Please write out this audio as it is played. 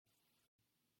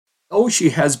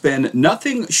Oshie has been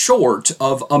nothing short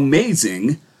of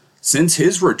amazing since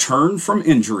his return from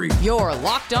injury. Your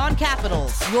Locked On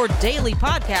Capitals, your daily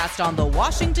podcast on the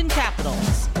Washington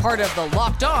Capitals. Part of the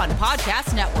Locked On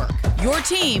Podcast Network, your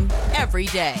team every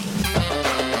day.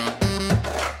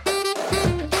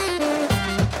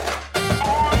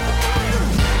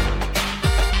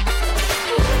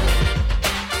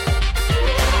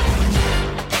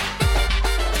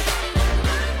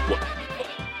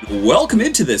 Welcome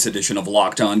into this edition of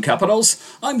Locked On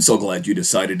Capitals. I'm so glad you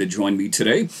decided to join me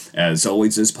today. As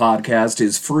always, this podcast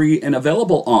is free and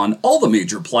available on all the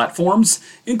major platforms,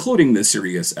 including the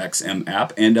SiriusXM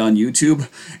app and on YouTube.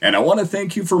 And I want to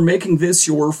thank you for making this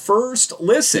your first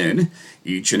listen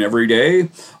each and every day.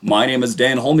 My name is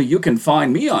Dan Holme. You can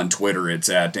find me on Twitter. It's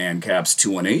at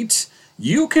DanCaps218.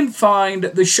 You can find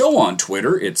the show on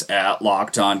Twitter. It's at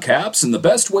Locked On Caps, and the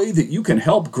best way that you can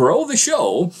help grow the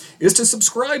show is to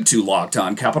subscribe to Locked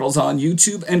On Capitals on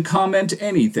YouTube and comment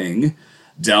anything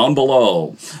down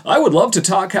below. I would love to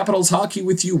talk Capitals hockey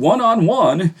with you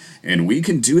one-on-one, and we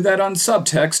can do that on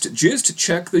subtext. Just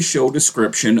check the show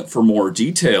description for more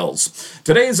details.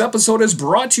 Today's episode is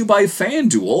brought to you by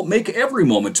FanDuel. Make every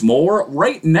moment more.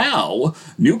 Right now,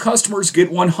 new customers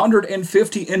get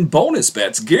 $150 in bonus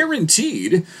bets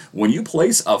guaranteed when you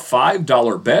place a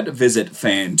 $5 bet. Visit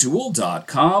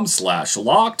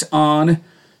FanDuel.com/lockedon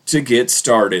to get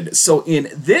started. So in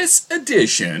this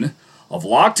edition of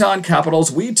Locked On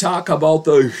Capitals, we talk about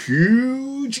the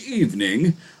huge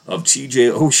evening of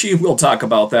TJ Oshie. We'll talk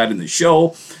about that in the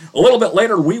show. A little bit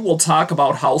later, we will talk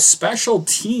about how special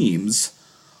teams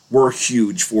were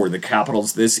huge for the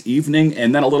Capitals this evening.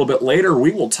 And then a little bit later,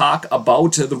 we will talk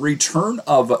about the return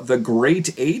of the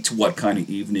Great Eight. What kind of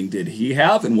evening did he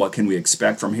have, and what can we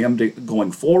expect from him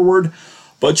going forward?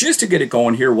 But just to get it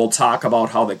going here, we'll talk about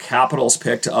how the Capitals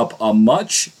picked up a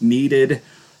much-needed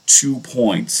 2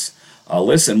 points.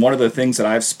 Listen, one of the things that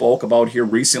I've spoke about here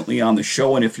recently on the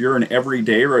show, and if you're an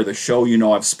everydayer or the show you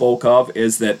know I've spoke of,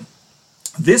 is that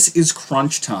this is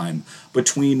crunch time.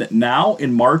 Between now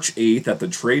and March 8th at the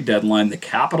trade deadline, the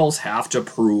Capitals have to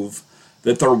prove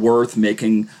that they're worth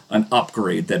making an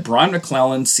upgrade, that Brian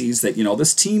McClellan sees that,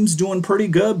 this team's doing pretty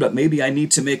good, but maybe I need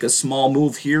to make a small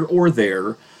move here or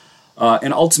there.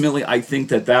 And ultimately, I think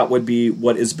that would be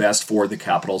what is best for the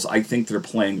Capitals. I think they're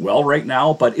playing well right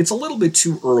now, but it's a little bit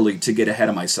too early to get ahead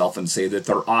of myself and say that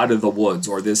they're out of the woods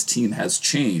or this team has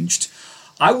changed.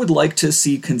 I would like to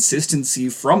see consistency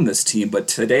from this team, but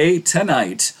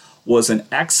tonight was an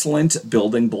excellent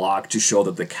building block to show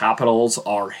that the Capitals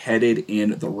are headed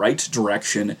in the right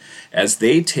direction as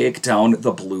they take down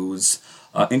the Blues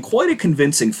in quite a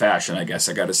convincing fashion, I guess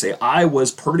I got to say. I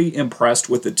was pretty impressed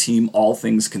with the team, all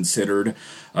things considered.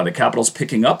 The Capitals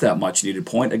picking up that much-needed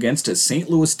point against a St.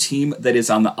 Louis team that is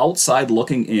on the outside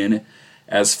looking in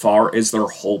as far as their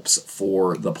hopes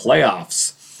for the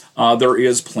playoffs. There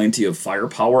is plenty of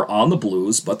firepower on the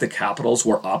Blues, but the Capitals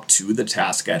were up to the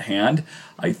task at hand.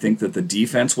 I think that the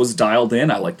defense was dialed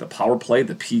in. I like the power play.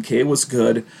 The PK was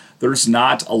good. There's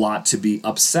not a lot to be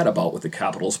upset about with the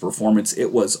Capitals' performance.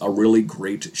 It was a really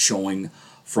great showing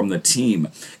from the team.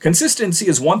 Consistency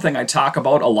is one thing I talk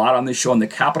about a lot on this show, and the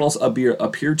Capitals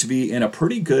appear to be in a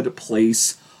pretty good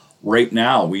place right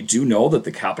now. We do know that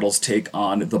the Capitals take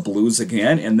on the Blues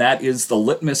again, and that is the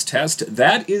litmus test.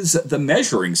 That is the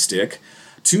measuring stick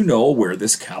to know where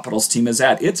this Capitals team is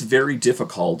at. It's very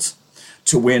difficult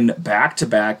to win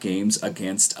back-to-back games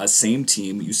against a same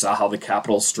team. You saw how the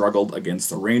Capitals struggled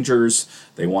against the Rangers.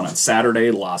 They won on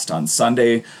Saturday, lost on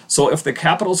Sunday. So if the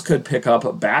Capitals could pick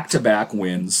up back-to-back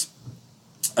wins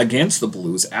against the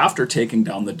Blues after taking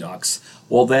down the Ducks,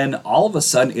 well then all of a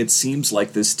sudden it seems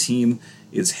like this team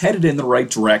is headed in the right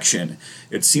direction.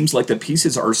 It seems like the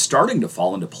pieces are starting to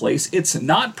fall into place. It's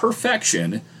not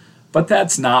perfection, but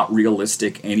that's not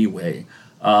realistic anyway.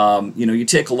 You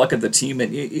take a look at the team,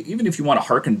 and even if you want to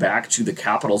harken back to the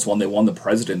Capitals when they won the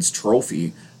President's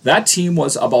Trophy, that team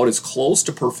was about as close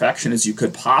to perfection as you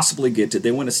could possibly get. Did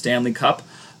they win a Stanley Cup?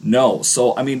 No.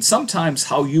 So, sometimes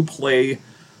how you play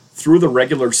through the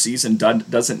regular season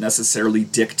doesn't necessarily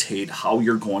dictate how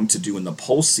you're going to do in the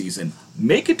postseason.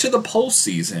 Make it to the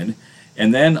postseason,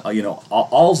 and then,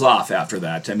 all's off after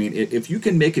that. If you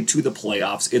can make it to the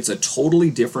playoffs, it's a totally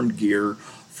different gear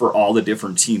for all the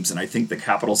different teams. And I think the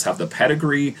Capitals have the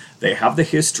pedigree, they have the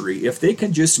history. If they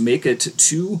can just make it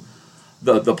to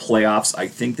the playoffs, I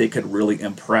think they could really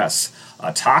impress.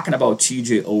 Talking about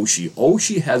TJ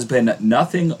Oshie has been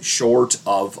nothing short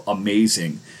of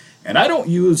amazing. And I don't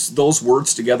use those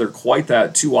words together quite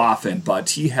that too often,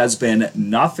 but he has been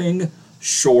nothing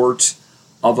short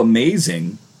of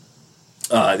amazing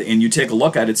And you take a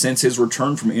look at it, since his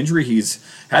return from injury, he's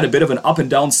had a bit of an up and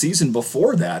down season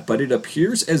before that, but it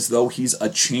appears as though he's a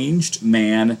changed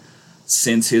man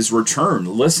since his return.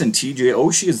 Listen, TJ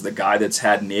Oshie is the guy that's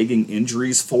had nagging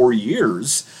injuries for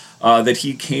years, that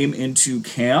he came into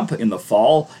camp in the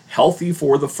fall healthy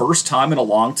for the first time in a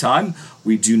long time.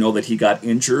 We do know that he got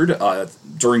injured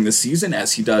during the season,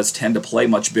 as he does tend to play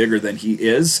much bigger than he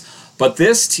is. But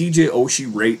this TJ Oshie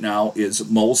right now is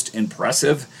most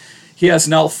impressive. He has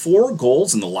now 4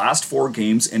 goals in the last 4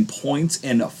 games and points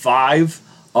in 5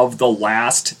 of the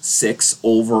last 6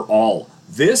 overall.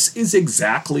 This is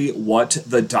exactly what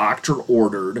the doctor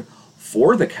ordered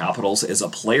for the Capitals, as a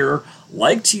player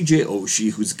like TJ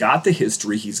Oshie, who's got the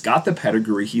history, he's got the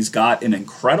pedigree, he's got an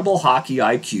incredible hockey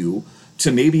IQ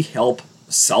to maybe help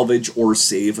salvage or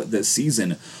save this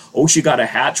season. Oshie got a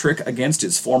hat trick against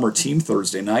his former team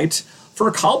Thursday night for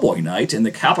a Cowboy night. In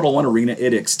the Capital One Arena,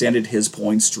 it extended his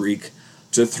point streak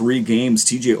to 3 games.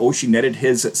 TJ Oshie netted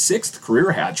his 6th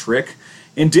career hat trick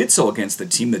and did so against the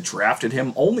team that drafted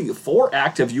him. Only 4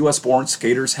 active U.S.-born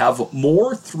skaters have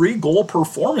more 3-goal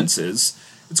performances.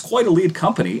 It's quite elite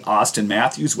company. Austin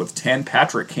Matthews with 10,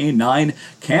 Patrick Kane 9,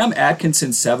 Cam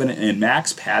Atkinson 7, and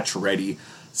Max Pacioretty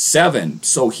 7.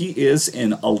 So he is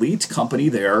in elite company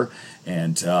there.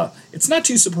 And it's not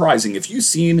too surprising. If you've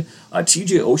seen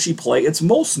TJ Oshie play, it's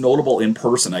most notable in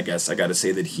person, I guess. I got to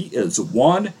say that he is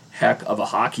one heck of a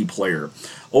hockey player.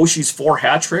 Oshie's 4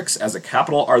 hat tricks as a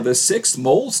Capital are the 6th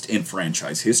most in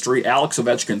franchise history. Alex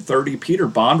Ovechkin 30, Peter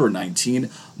Bondra 19,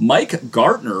 Mike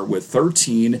Gartner with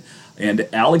 13, and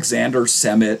Alexander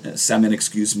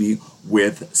Semin,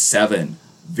 with 7.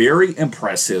 Very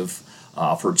impressive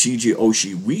for TJ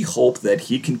Oshie. We hope that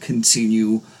he can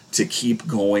continue to keep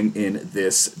going in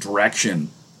this direction.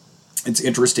 It's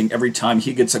interesting, every time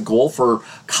he gets a goal for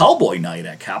Cowboy Night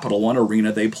at Capital One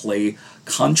Arena, they play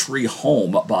Country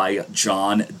Home by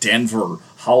John Denver.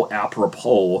 How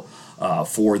apropos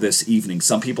for this evening.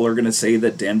 Some people are going to say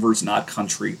that Denver's not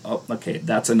country. Oh, okay,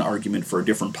 that's an argument for a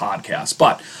different podcast.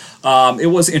 But it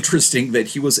was interesting that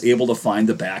he was able to find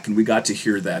the back, and we got to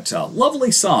hear that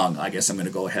lovely song, I guess I'm going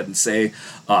to go ahead and say,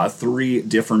 3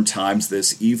 different times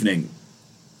this evening.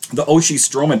 The Oshie,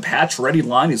 Strome, and Pacioretty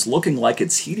line is looking like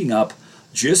it's heating up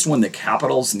just when the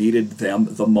Capitals needed them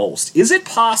the most. Is it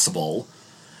possible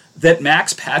that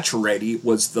Max Pacioretty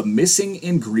was the missing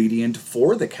ingredient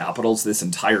for the Capitals this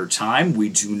entire time? We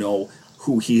do know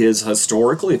who he is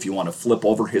historically. If you want to flip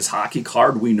over his hockey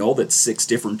card, we know that 6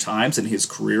 different times in his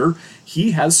career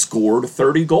he has scored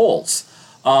 30 goals.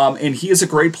 And he is a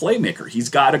great playmaker. He's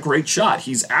got a great shot.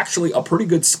 He's actually a pretty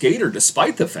good skater,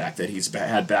 despite the fact that he's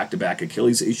had back-to-back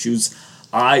Achilles issues.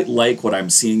 I like what I'm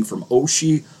seeing from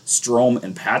Oshie, Strome,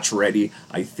 and Pacioretty.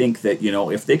 I think that,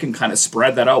 if they can kind of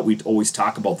spread that out, we always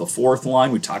talk about the 4th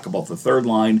line, we talk about the 3rd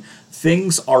line.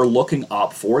 Things are looking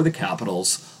up for the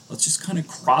Capitals. Let's just kind of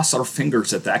cross our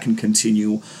fingers that can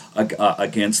continue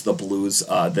against the Blues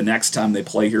the next time they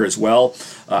play here as well.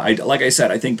 Like I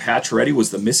said, I think Pacioretty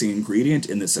was the missing ingredient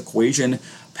in this equation.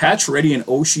 Pacioretty and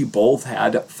Oshie both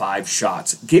had 5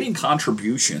 shots. Getting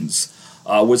contributions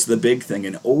was the big thing,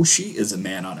 and Oshie is a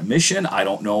man on a mission. I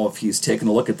don't know if he's taking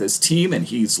a look at this team and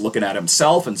he's looking at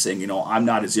himself and saying, I'm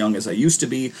not as young as I used to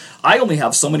be. I only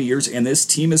have so many years, and this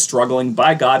team is struggling.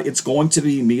 By God, it's going to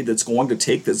be me that's going to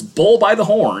take this bull by the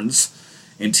horns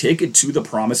and take it to the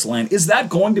promised land. Is that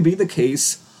going to be the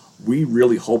case? We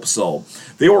really hope so.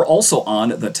 They were also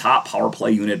on the top power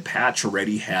play unit.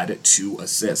 Pacioretty had 2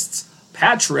 assists.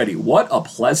 Pacioretty, what a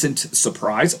pleasant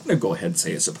surprise. I'm going to go ahead and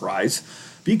say a surprise,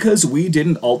 because we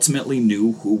didn't ultimately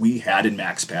knew who we had in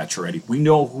Max Pacioretty. We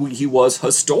know who he was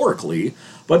historically,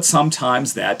 but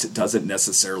sometimes that doesn't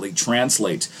necessarily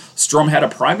translate. Strome had a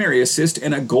primary assist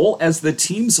and a goal as the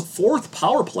team's 4th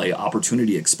power play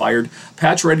opportunity expired.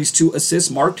 Pacioretty's 2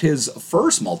 assists marked his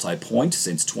first multi-point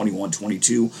since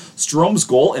 21-22. Strome's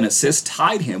goal and assist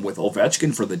tied him with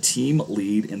Ovechkin for the team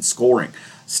lead in scoring.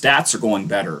 Stats are going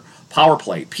better. Power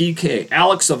play, PK,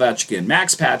 Alex Ovechkin,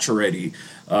 Max Pacioretty,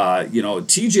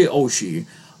 TJ Oshie.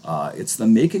 It's the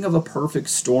making of a perfect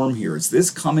storm here. Is this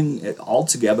coming all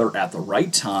together at the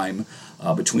right time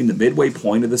between the midway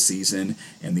point of the season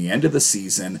and the end of the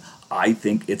season? I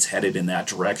think it's headed in that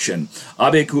direction.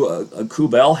 Abe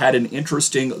Kubel had an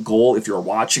interesting goal, if you're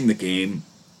watching the game,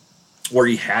 where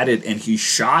he had it and he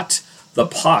shot the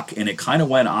puck and it kind of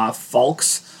went off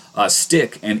Falk's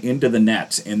stick and into the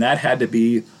net. And that had to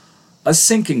be a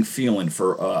sinking feeling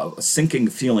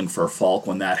for Falk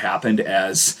when that happened,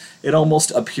 as it almost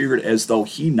appeared as though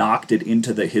he knocked it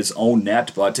into his own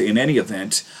net. But in any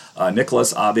event,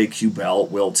 Nicholas Aube-Kubel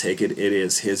will take it. It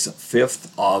is his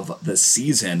 5th of the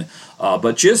season.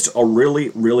 But just a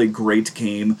really, really great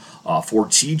game for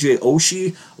TJ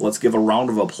Oshie. Let's give a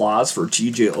round of applause for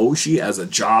TJ Oshie as a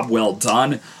job well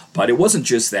done. But it wasn't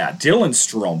just that. Dylan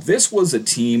Strome, this was a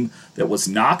team that was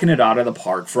knocking it out of the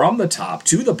park from the top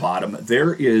to the bottom.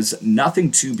 There is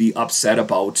nothing to be upset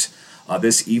about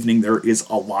this evening. There is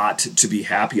a lot to be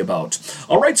happy about.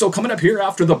 All right, so coming up here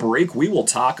after the break, we will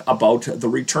talk about the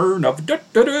return of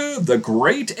the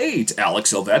Great Eight,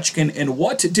 Alex Ovechkin, and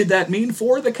what did that mean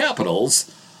for the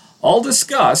Capitals? I'll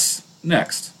discuss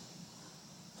next.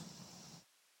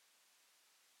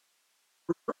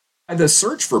 The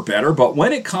search for better, but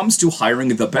when it comes to hiring,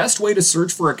 the best way to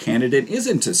search for a candidate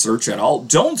isn't to search at all.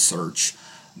 Don't search.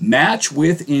 Match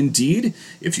with Indeed.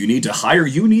 If you need to hire,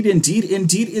 you need Indeed.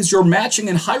 Indeed is your matching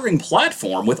and hiring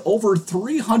platform with over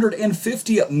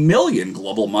 350 million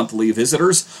global monthly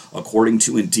visitors, according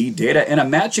to Indeed data, and a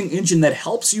matching engine that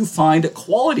helps you find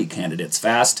quality candidates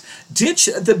fast. Ditch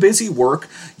the busy work.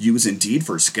 Use Indeed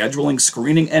for scheduling,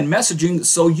 screening, and messaging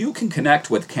so you can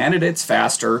connect with candidates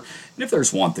faster. And if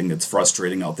there's one thing that's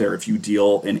frustrating out there, if you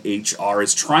deal in HR,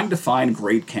 is trying to find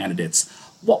great candidates.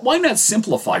 Why not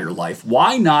simplify your life?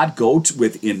 Why not go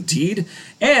with Indeed?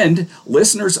 And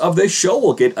listeners of this show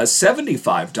will get a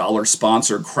 $75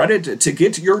 sponsored credit to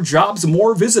get your jobs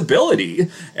more visibility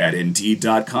at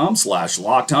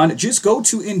Indeed.com/lockedon. Just go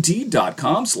to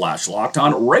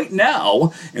Indeed.com/lockedon right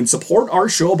now and support our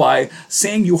show by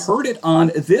saying you heard it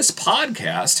on this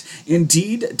podcast.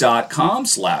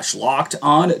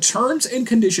 Indeed.com/lockedon. Terms and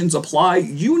conditions apply.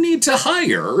 You need to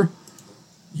hire.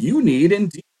 You need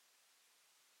Indeed.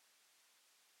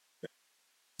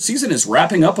 Season is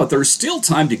wrapping up, but there's still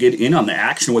time to get in on the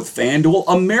action with FanDuel,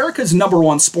 America's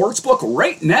 #1 sportsbook.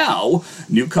 Right now,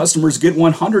 new customers get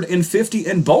 $150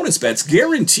 in bonus bets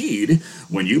guaranteed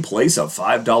when you place a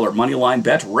 $5 moneyline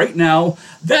bet. Right now,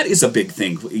 that is a big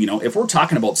thing. You know, if we're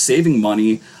talking about saving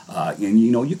money, and you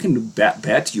know, you can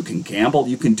bet, you can gamble,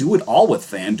 you can do it all with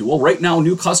FanDuel. Right now,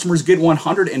 new customers get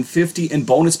 $150 in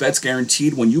bonus bets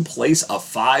guaranteed when you place a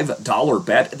 $5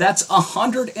 bet. That's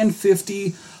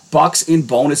 $150 in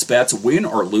bonus bets, win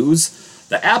or lose.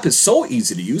 The app is so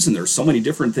easy to use, and there's so many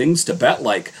different things to bet,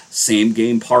 like same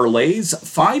game parlays.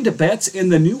 Find bets in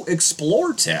the new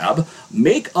Explore tab.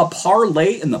 Make a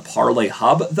parlay in the Parlay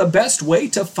Hub, the best way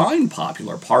to find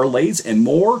popular parlays and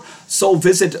more. So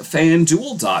visit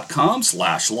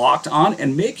FanDuel.com/lockedon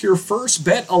and make your first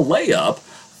bet a layup.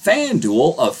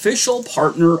 FanDuel, official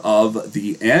partner of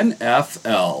the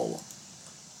NFL.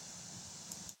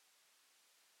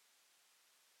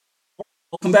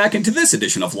 Welcome back into this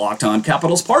edition of Locked On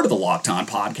Capitals, part of the Locked On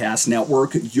Podcast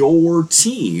Network, your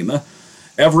team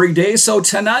every day. So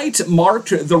tonight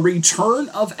marked the return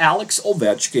of Alex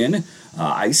Ovechkin.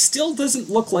 I still doesn't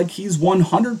look like he's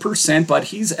 100%, but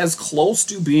he's as close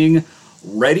to being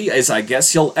ready as I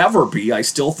guess he'll ever be. I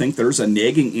still think there's a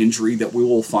nagging injury that we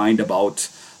will find about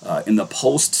in the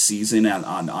postseason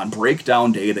on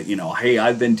breakdown day that, you know, hey,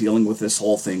 I've been dealing with this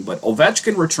whole thing. But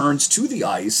Ovechkin returns to the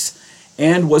ice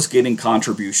and was getting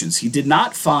contributions. He did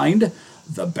not find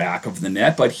the back of the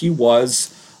net, but he was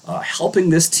helping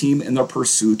this team in the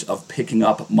pursuit of picking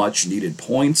up much-needed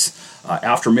points.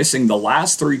 After missing the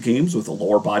last 3 games with a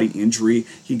lower body injury,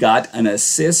 he got an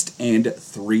assist and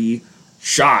 3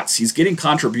 shots. He's getting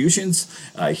contributions.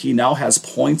 He now has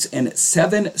points in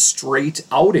 7 straight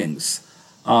outings.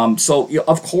 So,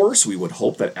 of course, we would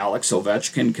hope that Alex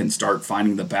Ovechkin can start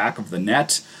finding the back of the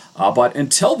net. But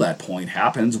until that point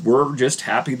happens, we're just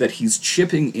happy that he's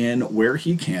chipping in where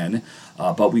he can.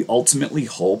 But we ultimately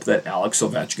hope that Alex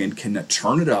Ovechkin can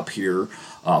turn it up here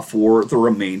for the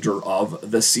remainder of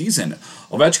the season.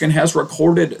 Ovechkin has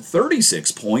recorded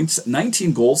 36 points,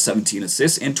 19 goals, 17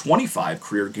 assists, in 25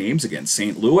 career games against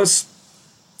St. Louis.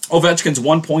 Ovechkin's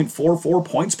 1.44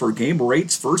 points per game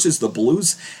rates versus the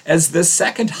Blues as the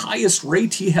second highest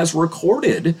rate he has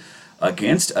recorded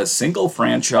against a single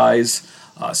franchise.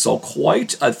 So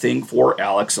quite a thing for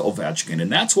Alex Ovechkin.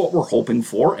 And that's what we're hoping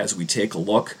for as we take a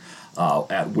look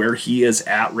at where he is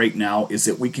at right now, is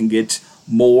that we can get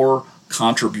more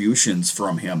contributions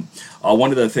from him.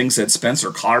 One of the things that Spencer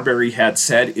Carberry had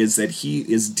said is that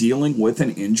he is dealing with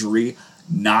an injury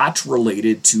not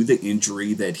related to the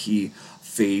injury that he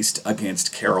faced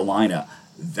against Carolina.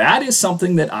 That is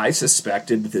something that I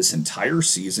suspected this entire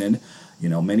season. You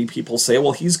know, many people say,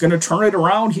 well, he's going to turn it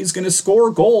around. He's going to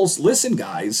score goals. Listen,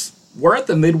 guys, we're at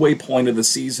the midway point of the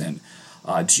season.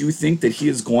 Do you think that he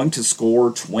is going to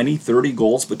score 20, 30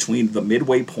 goals between the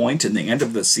midway point and the end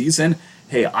of the season?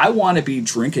 Hey, I want to be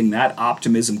drinking that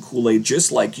optimism Kool-Aid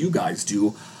just like you guys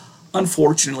do.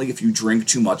 Unfortunately, if you drink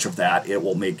too much of that, it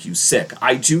will make you sick.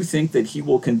 I do think that he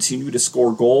will continue to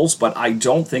score goals, but I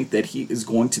don't think that he is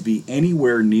going to be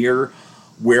anywhere near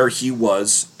where he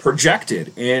was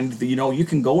projected. And, you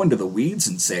can go into the weeds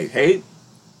and say, hey,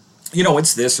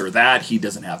 it's this or that. He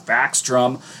doesn't have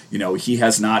Backstrom. He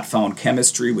has not found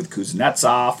chemistry with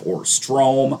Kuznetsov or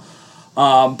Strome.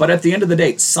 But at the end of the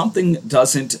day, something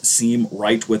doesn't seem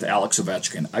right with Alex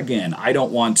Ovechkin. Again, I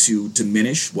don't want to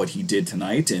diminish what he did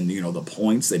tonight and, the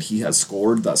points that he has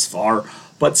scored thus far,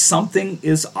 but something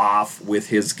is off with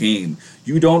his game.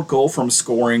 You don't go from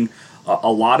scoring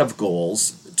a lot of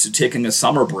goals to taking a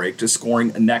summer break to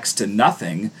scoring next to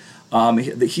nothing.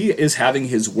 He is having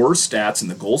his worst stats in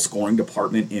the goal scoring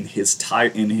department in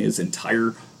his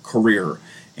entire career.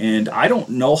 And I don't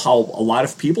know how a lot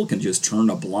of people can just turn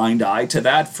a blind eye to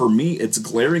that. For me, it's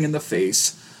glaring in the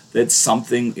face that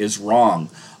something is wrong.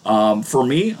 For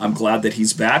me, I'm glad that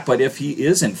he's back, but if he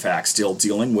is in fact still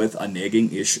dealing with a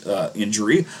nagging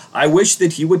injury, I wish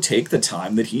that he would take the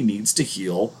time that he needs to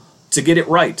heal to get it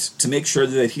right, to make sure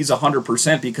that he's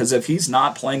 100%, because if he's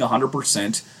not playing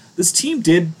 100%, this team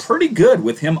did pretty good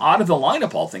with him out of the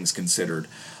lineup, all things considered.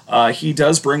 He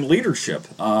does bring leadership,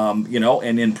 and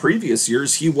in previous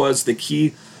years, he was the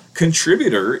key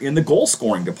contributor in the goal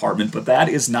scoring department, but that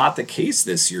is not the case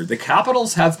this year. The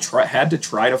Capitals have had to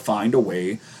try to find a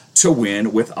way to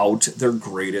win without their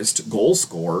greatest goal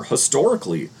scorer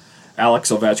historically,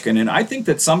 Alex Ovechkin, and I think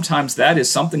that sometimes that is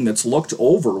something that's looked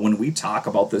over when we talk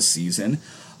about this season.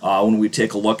 When we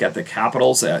take a look at the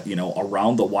Capitals at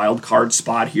around the wild card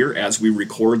spot here as we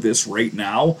record this right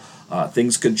now.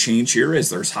 Things could change here as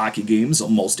there's hockey games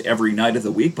almost every night of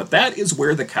the week, but that is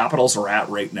where the Capitals are at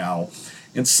right now.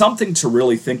 And something to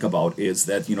really think about is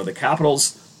that, the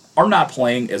Capitals are not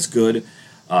playing as good,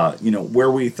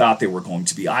 where we thought they were going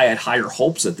to be. I had higher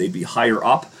hopes that they'd be higher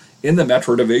up in the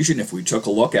Metro Division. If we took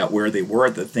a look at where they were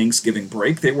at the Thanksgiving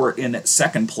break, they were in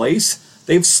second place.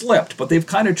 They've slipped, but they've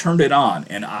kind of turned it on,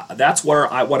 and that's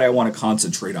what I want to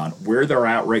concentrate on, where they're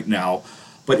at right now.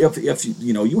 But if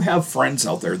you have friends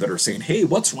out there that are saying, hey,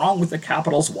 what's wrong with the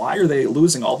Capitals? Why are they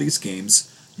losing all these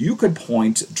games? You could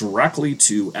point directly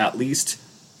to, at least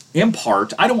in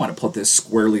part, I don't want to put this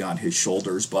squarely on his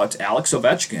shoulders, but Alex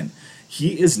Ovechkin.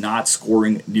 He is not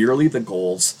scoring nearly the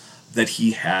goals that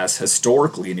he has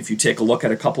historically. And if you take a look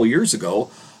at a couple years ago,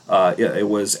 it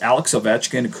was Alex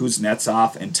Ovechkin,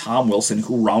 Kuznetsov, and Tom Wilson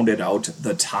who rounded out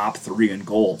the top three in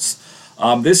goals.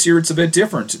 This year it's a bit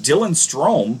different. Dylan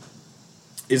Strome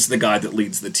is the guy that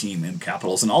leads the team in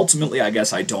Capitals. And ultimately, I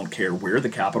guess I don't care where the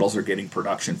Capitals are getting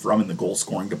production from in the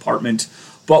goal-scoring department,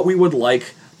 but we would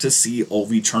like to see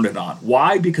Ovi turn it on.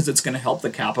 Why? Because it's going to help the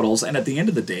Capitals, and at the end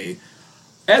of the day,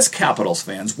 as Capitals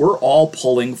fans, we're all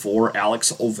pulling for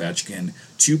Alex Ovechkin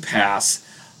to pass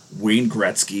Wayne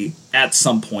Gretzky at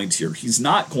some point here. He's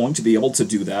not going to be able to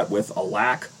do that with a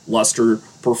lackluster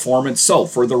performance. So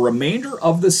for the remainder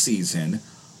of the season,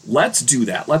 let's do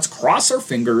that. Let's cross our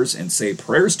fingers and say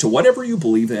prayers to whatever you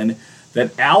believe in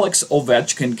that Alex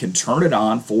Ovechkin can turn it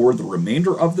on for the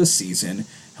remainder of the season,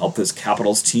 help this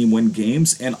Capitals team win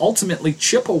games, and ultimately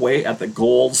chip away at the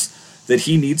goals that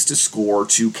he needs to score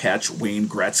to catch Wayne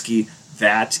Gretzky.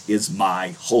 That is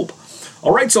my hope.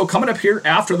 All right, so coming up here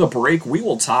after the break, we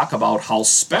will talk about how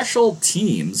special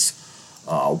teams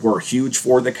were huge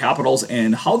for the Capitals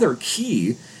and how they're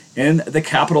key in the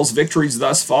Capitals' victories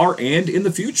thus far and in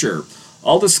the future.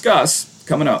 I'll discuss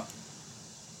coming up.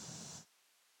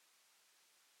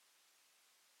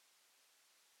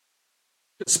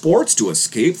 Sports to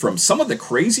escape from some of the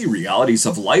crazy realities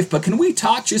of life, but can we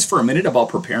talk just for a minute about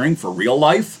preparing for real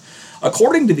life?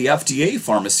 According to the FDA,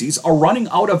 pharmacies are running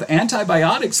out of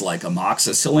antibiotics like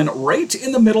amoxicillin right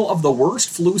in the middle of the worst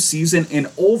flu season in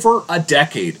over a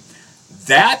decade.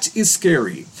 That is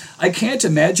scary. I can't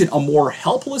imagine a more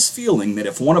helpless feeling than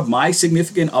if one of my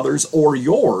significant others or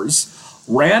yours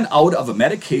ran out of a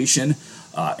medication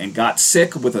and got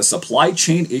sick with a supply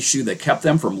chain issue that kept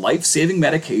them from life-saving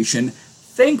medication.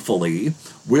 Thankfully,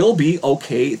 we'll be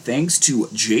okay thanks to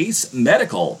Jace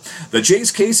Medical. The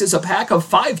Jace case is a pack of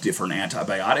 5 different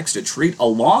antibiotics to treat a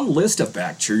long list of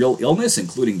bacterial illness,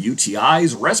 including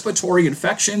UTIs, respiratory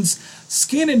infections,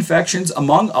 skin infections,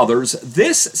 among others.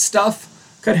 This stuff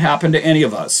could happen to any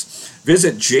of us.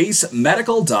 Visit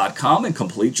jacemedical.com and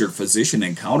complete your physician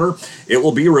encounter. It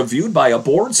will be reviewed by a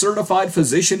board-certified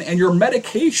physician, and your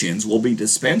medications will be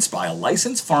dispensed by a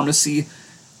licensed pharmacy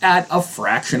at a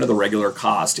fraction of the regular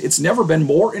cost. It's never been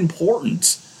more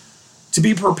important to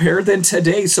be prepared than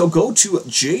today. So go to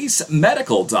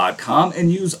jacemedical.com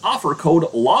and use offer code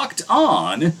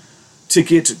LOCKEDON to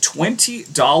get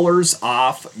 $20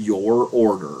 off your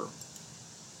order.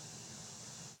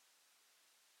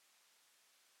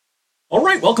 All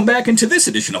right, welcome back into this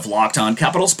edition of Locked On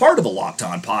Capitals, part of the Locked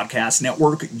On Podcast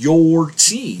Network, your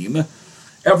team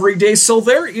every day. So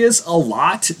there is a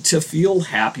lot to feel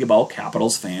happy about,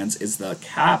 Capitals fans, as the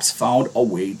Caps found a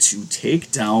way to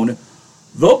take down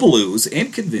the Blues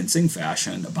in convincing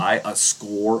fashion by a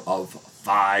score of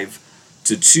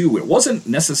 5-2. It wasn't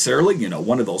necessarily,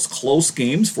 one of those close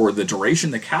games for the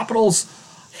duration. The Capitals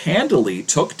handily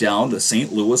took down the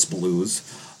St. Louis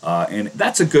Blues. And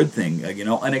that's a good thing,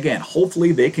 and again,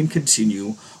 hopefully they can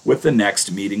continue with the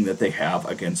next meeting that they have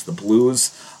against the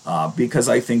Blues, because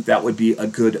I think that would be a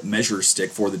good measure stick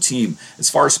for the team.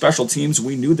 As far as special teams,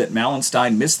 we knew that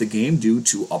Malenstein missed the game due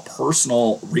to a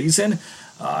personal reason.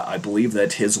 I believe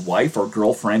that his wife or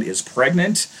girlfriend is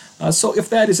pregnant, so if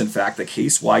that is in fact the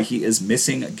case, why he is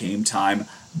missing game time,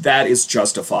 that is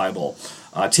justifiable.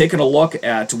 Taking a look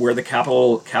at where the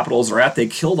Capitals are at, they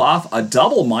killed off a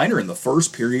double minor in the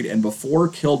first period and before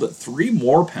killed 3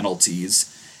 more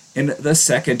penalties in the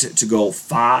second to go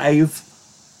 5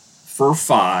 for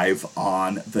 5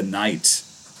 on the night.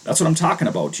 That's what I'm talking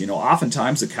about.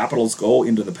 Oftentimes the Capitals go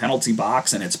into the penalty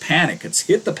box and it's panic. It's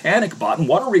hit the panic button.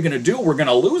 What are we going to do? We're going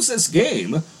to lose this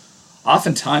game.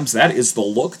 Oftentimes that is the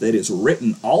look that is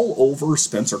written all over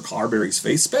Spencer Carberry's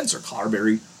face. Spencer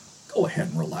Carberry, go ahead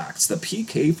and relax. The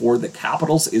PK for the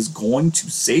Capitals is going to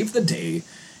save the day,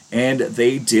 and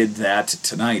they did that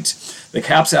tonight. The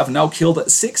Caps have now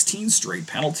killed 16 straight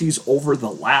penalties over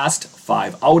the last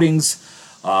 5 outings.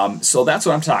 So that's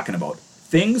what I'm talking about.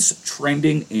 Things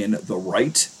trending in the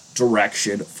right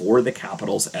direction for the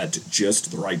Capitals at just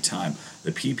the right time.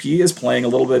 The PP is playing a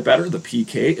little bit better. The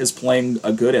PK is playing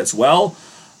good as well.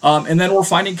 And then we're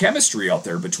finding chemistry out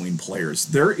there between players.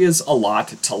 There is a lot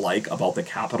to like about the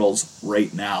Capitals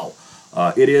right now.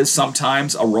 It is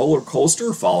sometimes a roller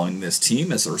coaster following this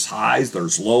team, as there's highs,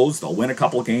 there's lows. They'll win a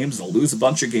couple of games, they'll lose a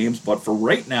bunch of games. But for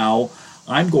right now,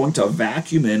 I'm going to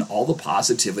vacuum in all the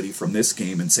positivity from this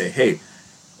game and say, hey,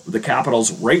 the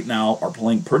Capitals right now are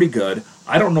playing pretty good.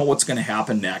 I don't know what's going to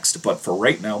happen next, but for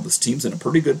right now, this team's in a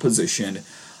pretty good position.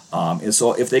 And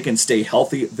so if they can stay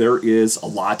healthy, there is a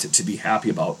lot to be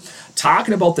happy about.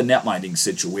 Talking about the netminding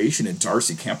situation and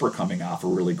Darcy Kuemper coming off a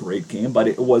really great game, but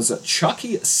it was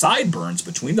Chucky sideburns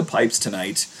between the pipes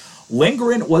tonight.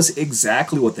 Lindgren was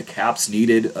exactly what the Caps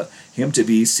needed him to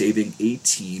be, saving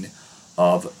 18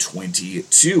 of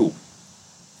 22.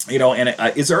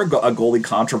 Is there a goalie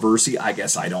controversy? I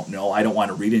guess I don't know. I don't want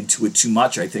to read into it too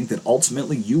much. I think that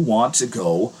ultimately you want to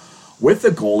go with the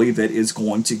goalie that is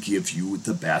going to give you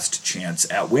the best chance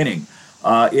at winning.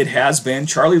 It has been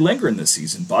Charlie Lindgren this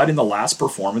season, but in the last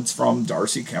performance from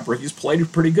Darcy Kuemper, he's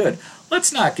played pretty good.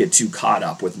 Let's not get too caught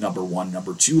up with number 1,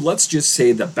 number 2. Let's just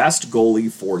say the best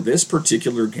goalie for this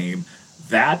particular game,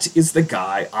 that is the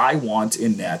guy I want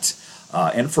in net.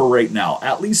 And for right now,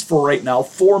 at least for right now,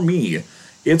 for me,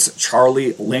 it's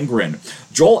Charlie Lindgren.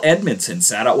 Joel Edmondson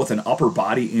sat out with an upper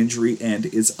body injury and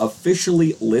is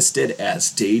officially listed as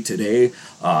day-to-day.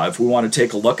 If we want to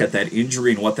take a look at that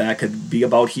injury and what that could be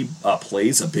about, he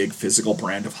plays a big physical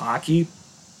brand of hockey.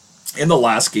 In the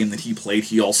last game that he played,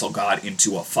 he also got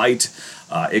into a fight.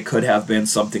 It could have been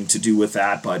something to do with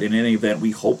that, but in any event, we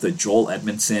hope that Joel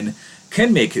Edmondson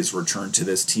can make his return to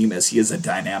this team, as he is a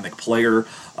dynamic player,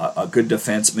 a good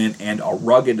defenseman, and a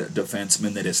rugged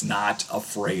defenseman that is not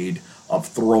afraid of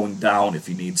throwing down if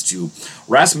he needs to.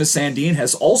 Rasmus Sandin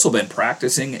has also been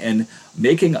practicing and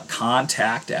making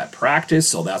contact at practice,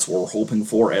 so that's what we're hoping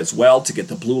for as well, to get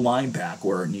the blue line back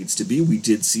where it needs to be. We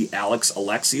did see Alex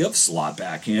Alexiev slot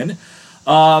back in,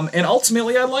 and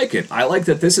ultimately I like it. I like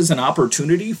that this is an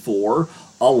opportunity for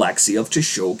Alexiev to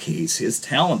showcase his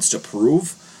talents, to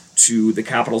prove to the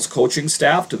Capitals coaching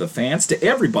staff, to the fans, to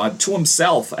everybody, to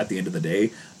himself at the end of the day,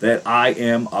 that I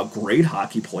am a great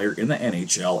hockey player in the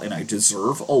NHL and I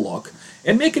deserve a look,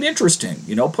 and make it interesting.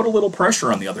 Put a little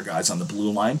pressure on the other guys on the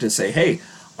blue line to say, hey,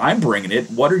 I'm bringing it.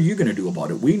 What are you going to do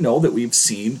about it? We know that we've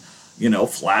seen,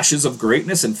 flashes of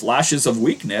greatness and flashes of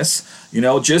weakness.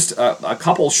 Just a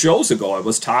couple shows ago, I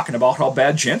was talking about how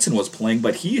bad Jensen was playing,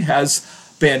 but he has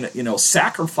been,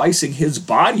 sacrificing his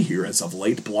body here as of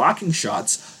late, blocking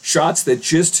shots that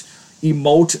just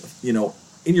emote,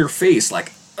 in your face,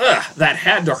 like, ugh, that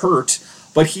had to hurt.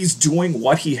 But he's doing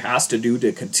what he has to do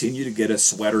to continue to get a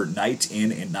sweater night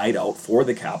in and night out for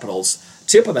the Capitals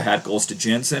Tip of the hat goes to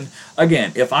Jensen.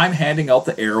 Again, if I'm handing out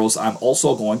the arrows, I'm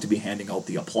also going to be handing out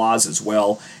the applause as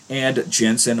well. And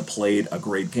Jensen played a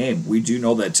great game. We do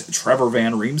know that Trevor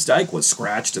Van Riemsdyk was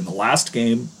scratched in the last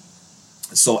game,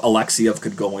 so Alexeyev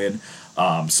could go in.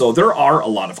 So there are a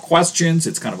lot of questions.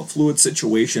 It's kind of a fluid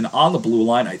situation on the blue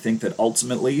line. I think that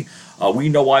ultimately we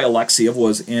know why Alexeyev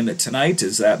was in tonight,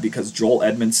 is that because Joel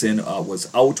Edmondson was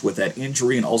out with that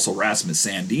injury, and also Rasmus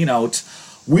Sandin out.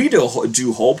 We do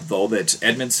hope, though, that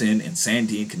Edmondson and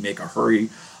Sandin can make a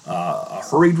hurried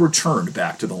return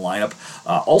back to the lineup.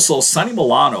 Also, Sonny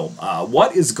Milano.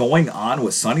 What is going on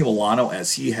with Sonny Milano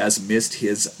as he has missed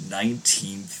his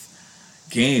 19th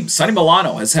game? Sonny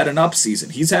Milano has had an up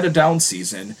season. He's had a down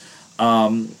season.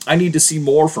 I need to see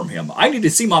more from him. I need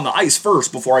to see him on the ice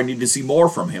first before I need to see more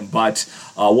from him. But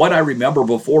what I remember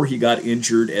before he got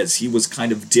injured, as he was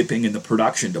kind of dipping in the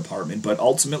production department. But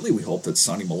ultimately, we hope that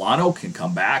Sonny Milano can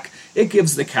come back. It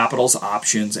gives the Capitals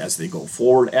options as they go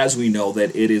forward, as we know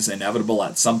that it is inevitable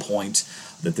at some point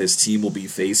that this team will be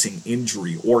facing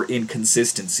injury or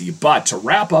inconsistency. But to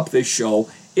wrap up this show,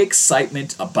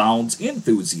 excitement abounds,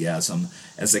 enthusiasm,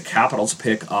 as the Capitals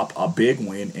pick up a big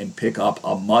win and pick up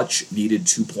a much-needed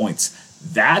 2 points.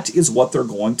 That is what they're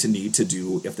going to need to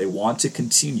do if they want to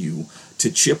continue to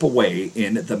chip away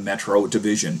in the Metro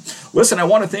Division. Listen, I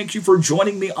want to thank you for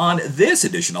joining me on this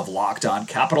edition of Locked On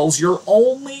Capitals, your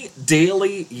only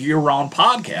daily year-round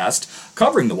podcast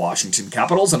covering the Washington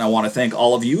Capitals. And I want to thank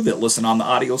all of you that listen on the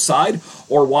audio side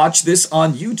or watch this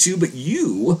on YouTube.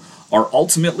 You are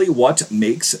ultimately what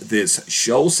makes this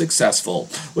show successful.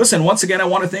 Listen, once again, I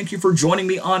want to thank you for joining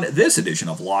me on this edition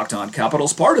of Locked On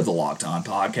Capitals, part of the Locked On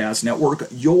Podcast Network,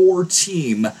 your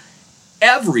team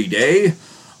every day.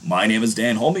 My name is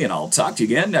Dan Holme, and I'll talk to you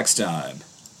again next time.